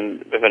 and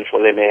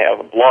eventually they may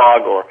have a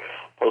blog or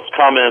post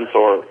comments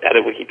or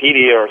edit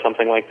Wikipedia or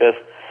something like this.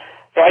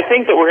 So I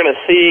think that we're going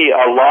to see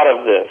a lot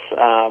of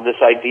this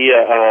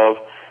idea of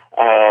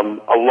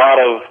a lot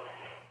of,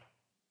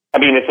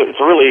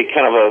 it's really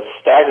kind of a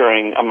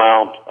staggering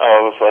amount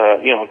of,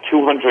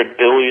 200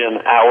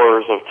 billion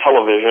hours of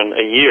television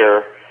a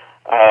year.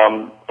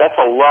 That's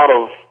a lot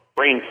of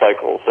brain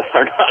cycles that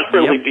are not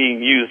really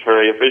being used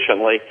very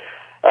efficiently.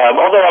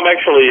 Although I'm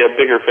actually a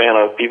bigger fan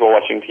of people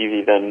watching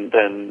TV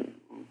than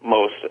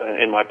most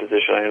in my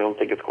position. I don't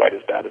think it's quite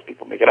as bad as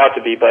people make it out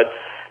to be, but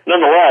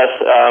nonetheless,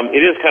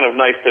 it is kind of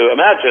nice to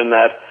imagine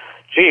that,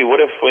 gee, what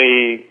if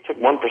we took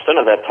 1%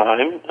 of that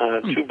time,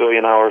 2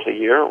 billion hours a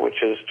year,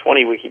 which is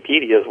 20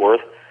 Wikipedias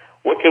worth,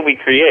 what could we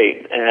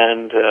create?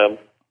 And,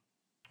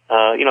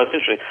 it's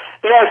interesting.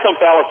 There are some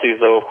fallacies,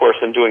 though, of course,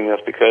 in doing this,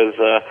 because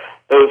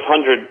those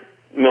 100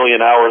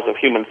 million hours of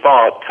human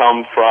thought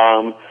come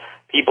from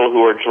people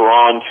who are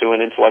drawn to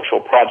an intellectual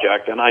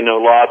project. And I know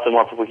lots and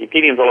lots of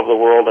Wikipedians all over the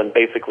world, and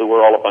basically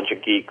we're all a bunch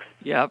of geeks.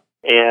 Yep.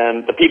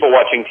 And the people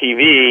watching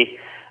TV,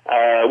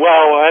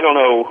 I don't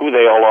know who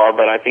they all are,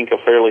 but I think a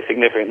fairly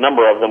significant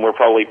number of them were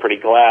probably pretty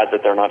glad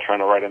that they're not trying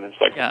to write an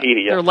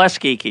encyclopedia. Yeah, they're less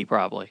geeky,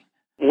 probably.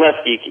 Less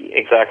geeky,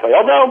 exactly.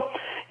 Although,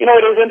 it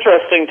is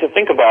interesting to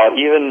think about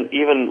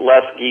even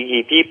less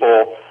geeky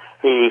people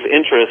whose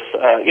interests,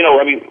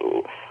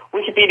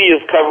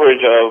 Wikipedia's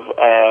coverage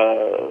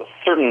of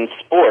certain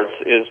sports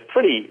is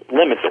pretty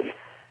limited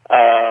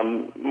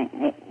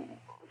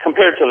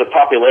compared to the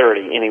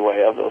popularity,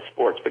 anyway, of those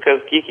sports, because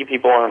geeky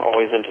people aren't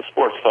always into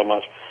sports so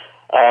much.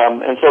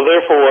 And so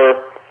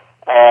therefore,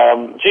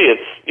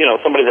 it's,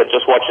 somebody that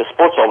just watches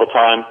sports all the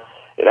time,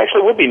 it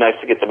actually would be nice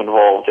to get them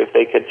involved if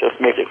they could just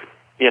make it,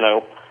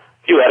 a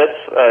few edits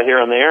here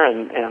and there,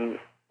 and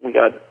we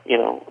got,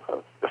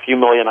 a few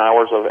million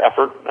hours of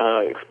effort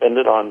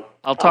expended on.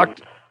 I'll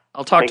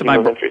talk to my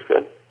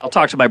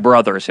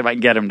brother, see if I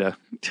can get him to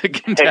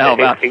help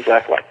out.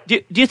 Exactly.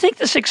 Do you think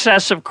the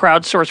success of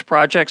crowdsourced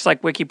projects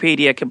like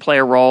Wikipedia can play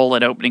a role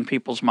in opening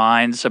people's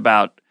minds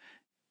about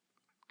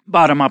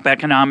bottom-up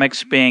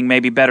economics being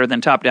maybe better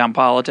than top-down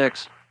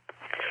politics?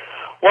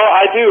 Well,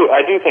 I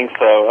do think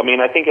so.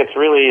 I think it's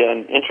really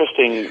an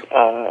interesting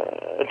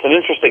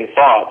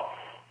thought,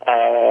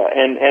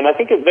 and I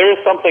think there is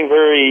something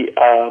very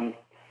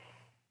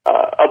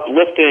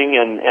uplifting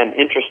and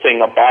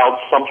interesting about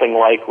something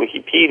like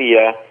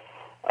Wikipedia.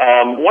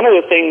 One of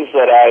the things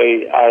that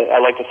I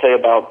like to say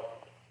about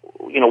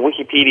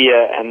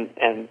Wikipedia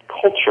and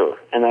culture,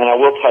 and then I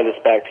will tie this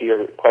back to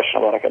your question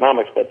about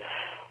economics, but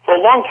for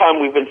a long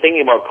time we've been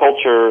thinking about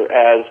culture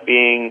as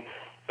being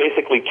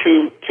basically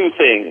two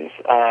things.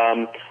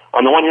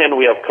 On the one hand,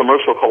 we have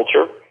commercial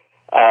culture,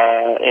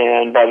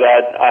 and by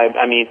that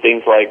I mean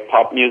things like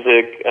pop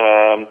music,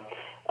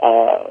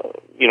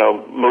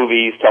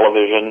 movies,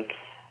 television,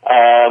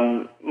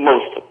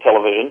 most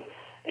television.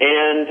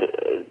 And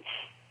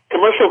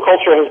commercial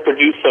culture has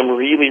produced some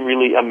really,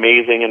 really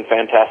amazing and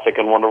fantastic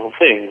and wonderful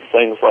things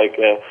like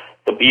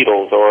the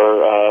Beatles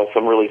or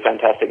some really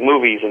fantastic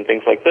movies and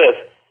things like this.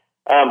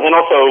 And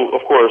also,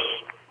 of course,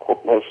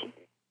 has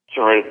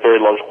generated a very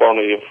large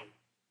quantity of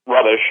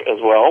rubbish as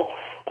well,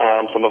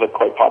 some of it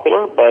quite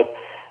popular, but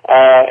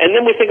and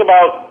then we think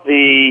about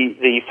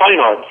the fine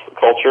arts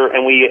culture,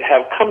 and we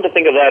have come to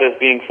think of that as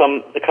being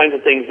the kinds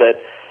of things that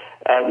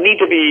need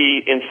to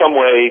be in some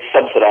way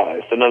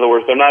subsidized. In other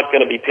words, they're not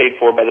going to be paid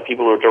for by the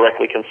people who are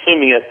directly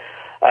consuming it.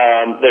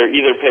 They're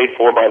either paid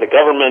for by the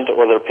government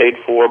or they're paid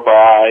for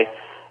by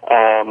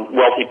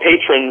wealthy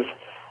patrons.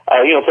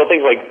 So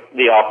things like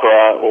the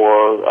opera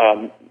or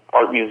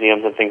art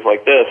museums and things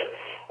like this.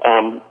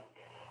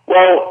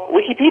 Well,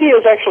 Wikipedia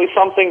is actually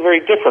something very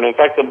different. In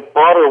fact, the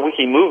broader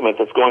wiki movement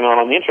that's going on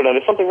the internet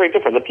is something very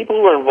different. The people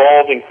who are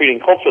involved in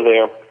creating culture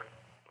there,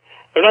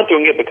 they're not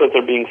doing it because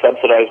they're being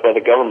subsidized by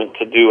the government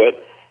to do it,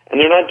 and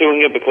they're not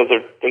doing it because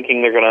they're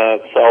thinking they're going to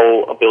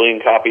sell 1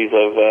 billion copies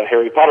of a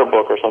Harry Potter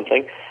book or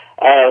something.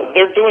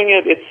 They're doing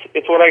it,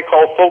 it's what I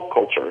call folk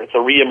culture. It's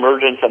a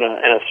reemergence and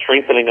a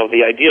strengthening of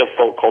the idea of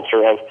folk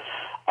culture, of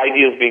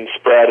ideas being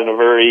spread in a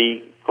very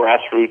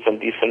grassroots and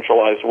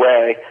decentralized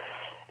way.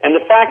 And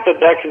the fact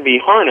that that can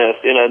be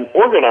harnessed in an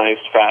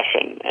organized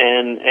fashion,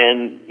 and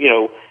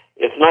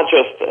it's not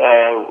just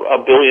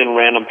 1 billion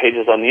random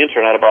pages on the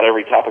internet about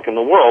every topic in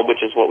the world, which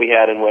is what we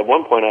had in Web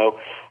 1.0,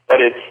 but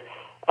it's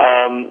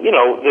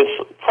this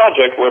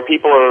project where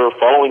people are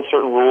following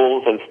certain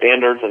rules and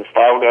standards and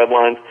style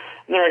guidelines,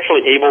 and they're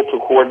actually able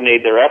to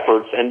coordinate their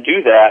efforts and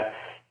do that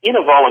in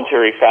a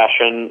voluntary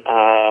fashion.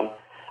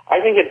 I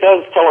think it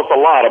does tell us a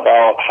lot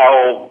about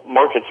how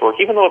markets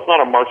work, even though it's not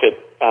a market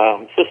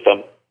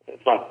system.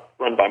 It's not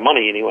run by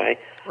money anyway.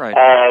 Right.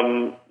 I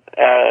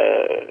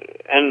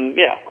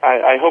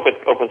hope it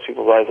opens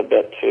people's eyes a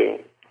bit to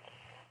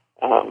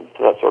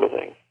that sort of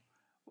thing.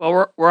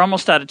 Well, we're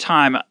almost out of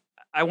time.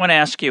 I want to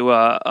ask you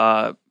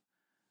a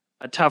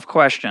tough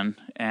question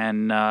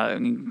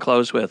and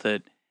close with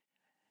it.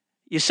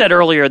 You said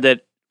earlier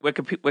that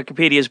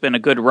Wikipedia has been a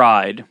good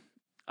ride.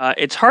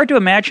 It's hard to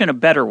imagine a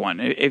better one.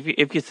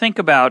 If you think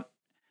about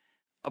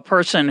a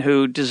person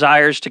who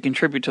desires to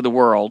contribute to the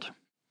world,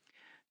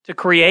 to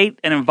create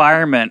an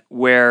environment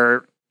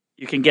where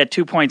you can get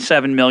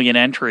 2.7 million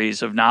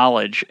entries of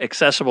knowledge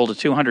accessible to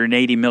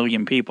 280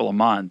 million people a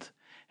month,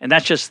 and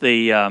that's just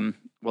the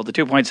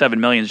 2.7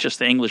 million is just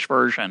the English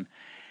version.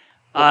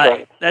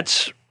 Okay.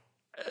 That's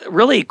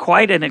really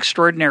quite an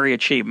extraordinary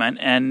achievement,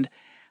 and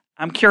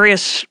I'm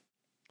curious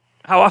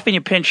how often you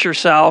pinch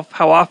yourself,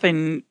 how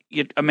often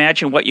you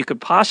imagine what you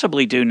could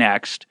possibly do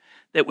next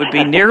that would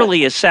be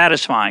nearly as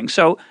satisfying.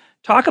 So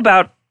talk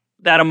about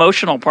that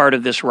emotional part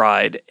of this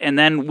ride, and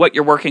then what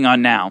you're working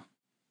on now.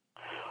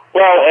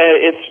 Well,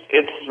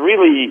 it's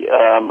really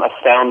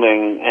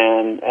astounding,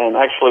 and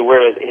actually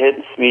where it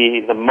hits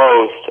me the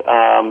most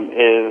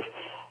is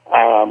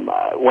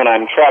when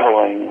I'm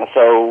traveling.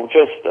 So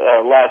just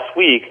last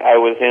week, I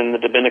was in the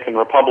Dominican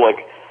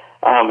Republic,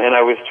 and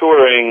I was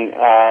touring.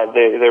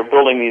 They're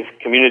building these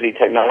community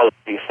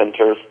technology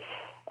centers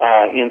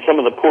in some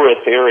of the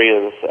poorest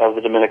areas of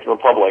the Dominican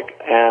Republic,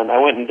 and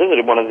I went and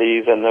visited one of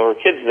these, and there were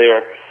kids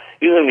there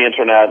using the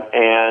internet,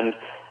 and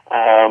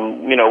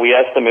we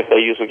asked them if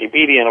they use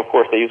Wikipedia, and of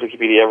course they use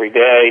Wikipedia every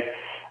day.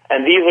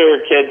 And these are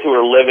kids who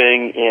are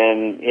living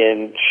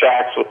in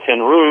shacks with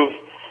tin roofs,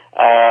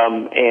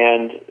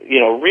 and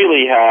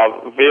really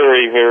have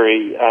very,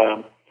 very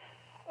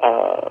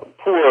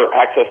poor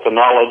access to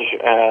knowledge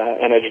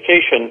and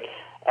education,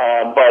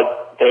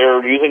 but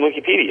they're using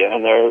Wikipedia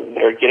and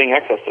they're getting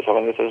access to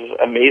something. This is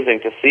amazing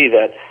to see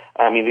that.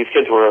 I mean, these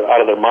kids were out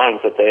of their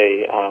minds that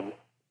they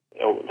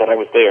that I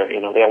was there. They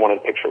all wanted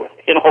a picture with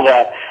me and all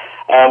that.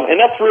 And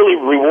that's really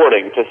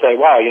rewarding to say,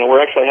 wow,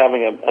 we're actually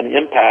having an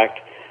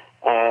impact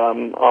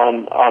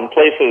on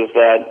places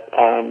that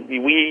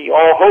we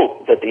all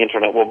hope that the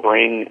internet will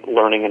bring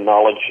learning and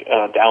knowledge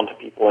down to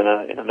people in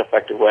an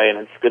effective way, and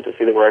it's good to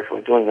see that we're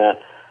actually doing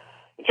that.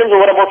 In terms of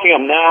what I'm working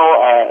on now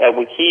at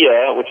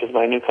Wikia, which is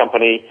my new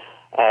company,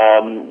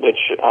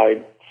 which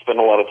I spend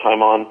a lot of time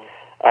on,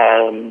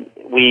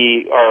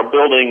 we are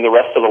building the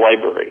rest of the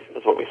library,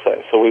 is what we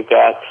say. So we've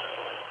got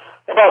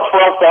about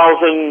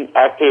 12,000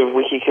 active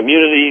wiki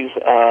communities,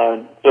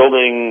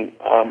 building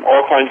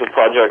all kinds of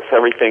projects,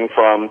 everything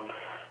from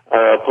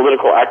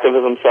political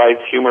activism sites,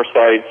 humor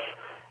sites.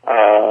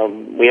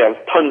 We have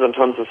tons and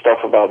tons of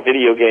stuff about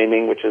video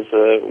gaming, which is,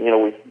 we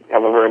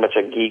have a very much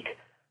a geek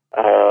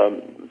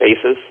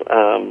basis,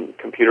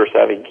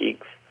 computer-savvy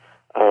geeks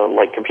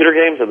like computer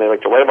games, and they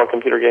like to write about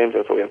computer games,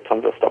 and so we have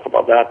tons of stuff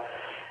about that.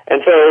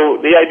 And so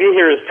the idea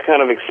here is to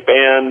kind of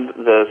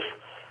expand this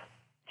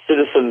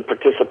citizen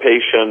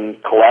participation,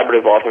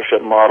 collaborative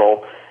authorship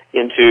model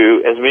into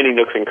as many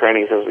nooks and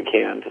crannies as we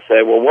can, to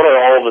say, well, what are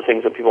all the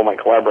things that people might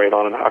collaborate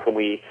on, and how can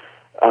we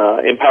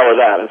empower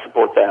that and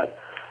support that?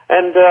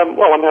 And,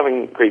 I'm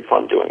having great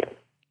fun doing it.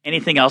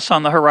 Anything else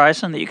on the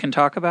horizon that you can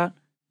talk about?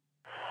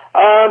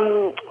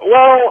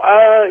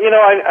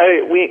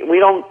 We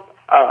don't.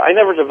 I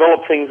never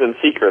develop things in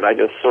secret. I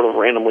just sort of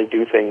randomly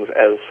do things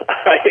as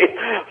I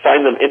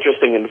find them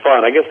interesting and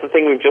fun. I guess the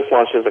thing we've just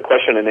launched is a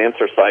question and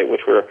answer site,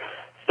 which we're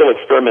still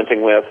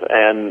experimenting with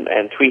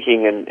and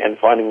tweaking and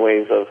finding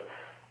ways of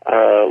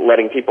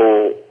letting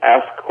people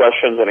ask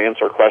questions and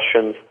answer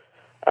questions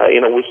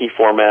in a wiki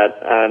format,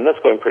 and that's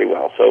going pretty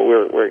well. So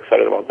we're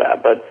excited about that.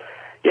 But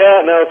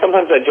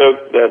sometimes I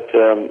joke that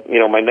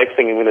my next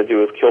thing I'm going to do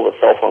is kill the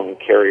cell phone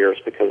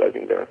carriers because I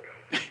think they're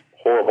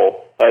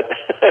horrible. But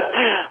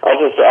I'll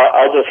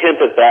just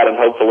hint at that, and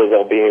hopefully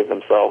they'll behave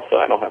themselves, so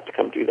I don't have to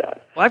come do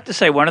that. Well, I have to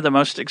say one of the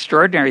most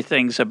extraordinary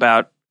things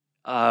about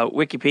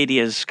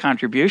Wikipedia's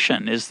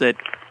contribution is that,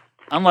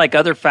 unlike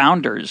other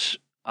founders,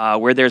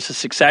 where there's a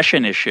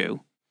succession issue,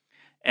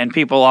 And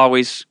people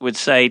always would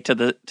say to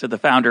the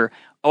founder,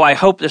 "Oh, I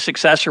hope the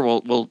successor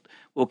will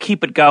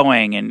keep it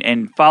going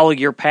and follow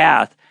your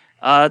path."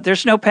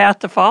 There's no path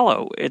to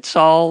follow. It's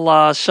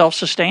all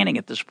self-sustaining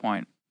at this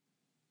point.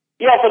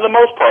 Yeah, for the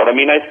most part. I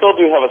mean, I still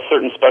do have a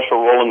certain special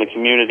role in the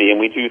community,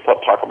 and we do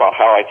talk about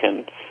how I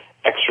can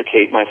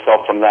extricate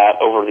myself from that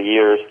over the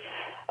years.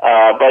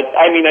 But,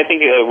 I mean, I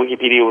think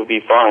Wikipedia would be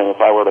fine if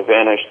I were to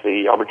vanish.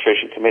 The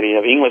arbitration committee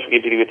of English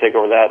Wikipedia would take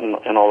over that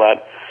and all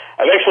that.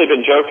 I've actually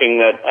been joking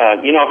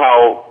that, you know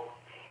how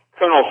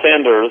Colonel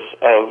Sanders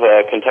of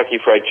Kentucky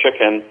Fried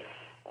Chicken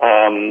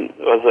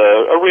was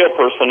a real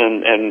person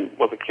and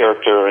was a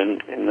character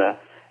in the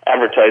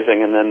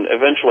advertising, and then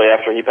eventually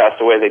after he passed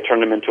away, they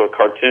turned him into a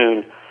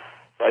cartoon.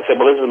 So I said,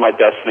 well, this is my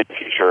destiny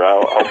future.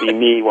 I'll be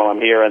me while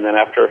I'm here, and then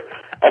after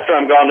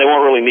I'm gone, they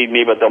won't really need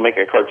me, but they'll make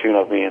a cartoon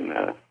of me and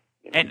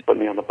put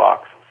me on the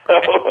box.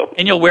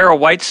 And you'll wear a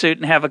white suit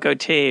and have a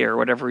goatee or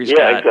whatever he's got.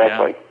 Yeah,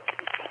 exactly.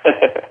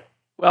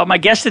 Well, my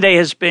guest today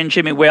has been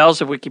Jimmy Wales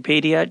of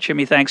Wikipedia.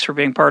 Jimmy, thanks for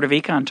being part of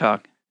Econ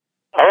Talk.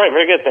 All right,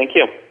 very good. Thank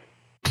you.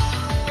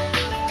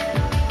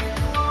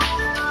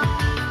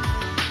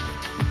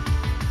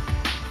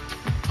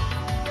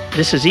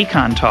 This is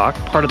Econ Talk,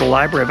 part of the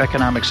Library of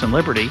Economics and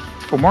Liberty.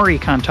 For more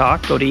Econ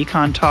Talk, go to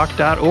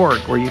econtalk.org,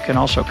 where you can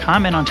also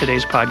comment on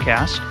today's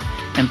podcast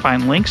and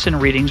find links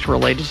and readings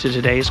related to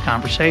today's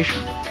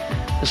conversation.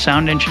 The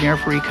sound engineer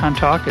for Econ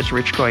Talk is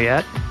Rich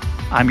Goyette.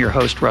 I'm your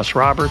host, Russ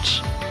Roberts.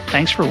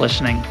 Thanks for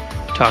listening.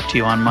 Talk to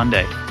you on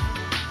Monday.